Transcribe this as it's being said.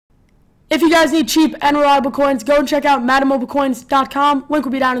If you guys need cheap and reliable coins, go and check out MaddenMobileCoins.com. Link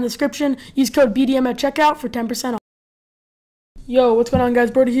will be down in the description. Use code BDM at checkout for 10% off. Yo, what's going on, guys?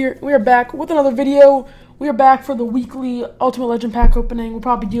 Brody here. We are back with another video. We are back for the weekly Ultimate Legend pack opening. We'll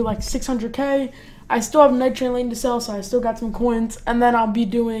probably do like 600k. I still have Night Train Lane to sell, so I still got some coins. And then I'll be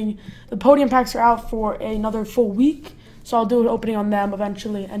doing, the podium packs are out for another full week. So I'll do an opening on them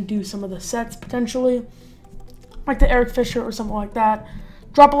eventually and do some of the sets potentially. Like the Eric Fisher or something like that.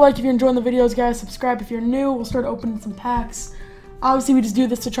 Drop a like if you're enjoying the videos, guys. Subscribe if you're new. We'll start opening some packs. Obviously, we just do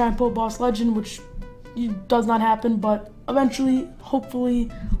this to try and pull Boss Legend, which does not happen, but eventually,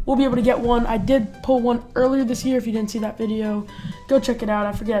 hopefully, we'll be able to get one. I did pull one earlier this year. If you didn't see that video, go check it out.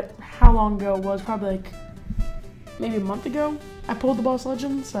 I forget how long ago it was. Probably like maybe a month ago. I pulled the Boss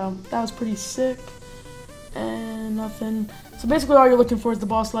Legend, so that was pretty sick. And nothing. So basically, all you're looking for is the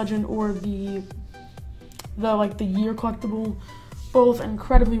Boss Legend or the year collectible. Both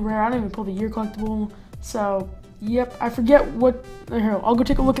incredibly rare. I didn't even pull the year collectible. So, yep. I forget what. Here, I'll go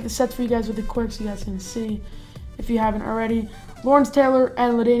take a look at the sets for you guys really quick so you guys can see if you haven't already. Lawrence Taylor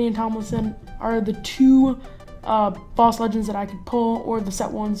and LaDainian Tomlinson are the two Boss Legends that I could pull, or the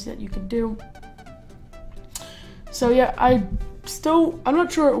set ones that you could do. So, yeah, I'm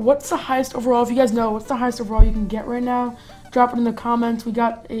not sure what's the highest overall. If you guys know, what's the highest overall you can get right now? Drop it in the comments. We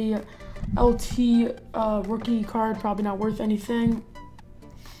got a LT rookie card, probably not worth anything.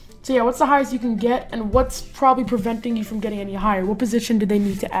 So yeah, what's the highest you can get, and what's probably preventing you from getting any higher? What position do they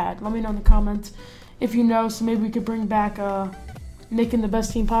need to add? Let me know in the comments if you know, so maybe we could bring back Making the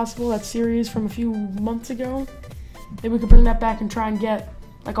Best Team Possible, that series from a few months ago. Maybe we could bring that back and try and get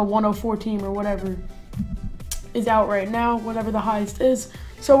like a 104 team or whatever is out right now, whatever the highest is.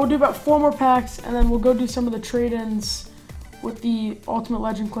 So we'll do about 4 more packs, and then we'll go do some of the trade-ins with the Ultimate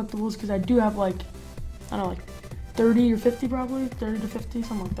Legend collectibles, because I do have like, I don't know, like 30 or 50 probably, 30 to 50,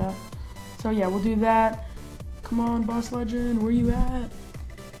 something like that. So yeah, we'll do that. Come on, Boss Legend, where you at?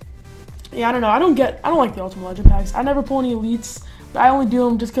 Yeah, I don't know, I don't like the Ultimate Legend packs. I never pull any elites, but I only do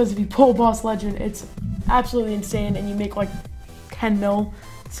them just because if you pull Boss Legend, it's absolutely insane, and you make like 10 mil.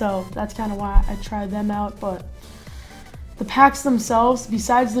 So that's kind of why I tried them out, but the packs themselves,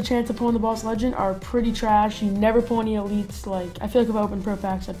 besides the chance of pulling the Boss Legend, are pretty trash. You never pull any elites. Like, I feel like if I open pro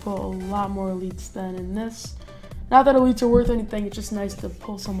packs, I'd pull a lot more elites than in this. Not that elites are worth anything, it's just nice to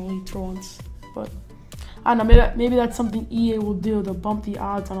pull some elites for once. But, I don't know, maybe that's something EA will do. They'll bump the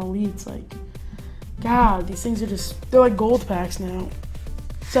odds on elites. Like, God, these things are they're like gold packs now.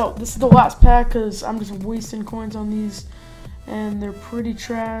 So, this is the last pack, because I'm just wasting coins on these. And they're pretty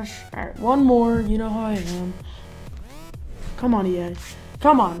trash. Alright, one more. You know how I am. Come on, EA.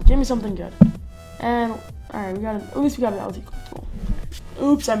 Come on, give me something good. And, alright, at least we got an LT collectible.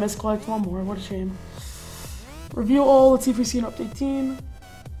 Oops, I miscollected one more. What a shame. Review all. Let's see if we see an update team.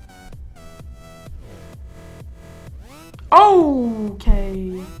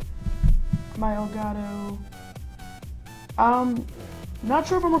 Okay. My Elgato. Not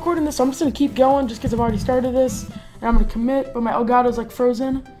sure if I'm recording this, so I'm just going to keep going just because I've already started this. And I'm going to commit, but my Elgato's like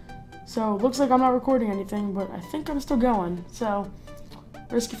frozen. So, looks like I'm not recording anything, but I think I'm still going. So,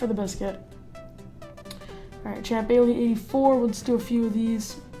 risky for the biscuit. Alright, Champ Bailey 84. We'll just do a few of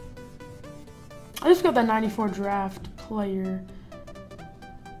these. I just got that 94 draft player.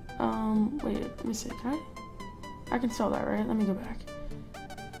 Wait, let me see. I can sell that, right? Let me go back.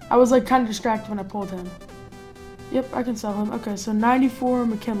 I was like kind of distracted when I pulled him. Yep, I can sell him. Okay, so 94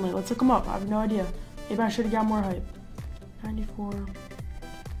 McKinley. Let's look him up. I have no idea. Maybe I should have got more hype. 94.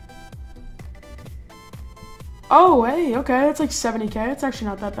 Oh, hey, okay, it's like 70k. It's actually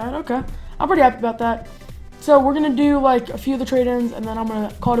not that bad. Okay, I'm pretty happy about that. So we're going to do like a few of the trade-ins, and then I'm going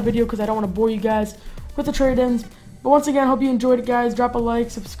to call it a video because I don't want to bore you guys with the trade-ins. But once again, hope you enjoyed it, guys. Drop a like,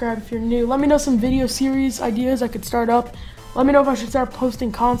 subscribe if you're new. Let me know some video series ideas I could start up. Let me know if I should start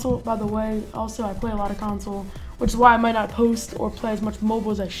posting console, by the way. Also, I play a lot of console, which is why I might not post or play as much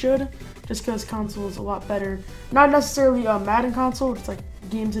mobile as I should, just because console is a lot better. Not necessarily Madden console, just like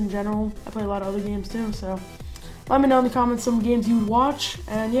games in general. I play a lot of other games too, so let me know in the comments some games you would watch.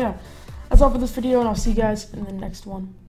 And yeah, that's all for this video, and I'll see you guys in the next one.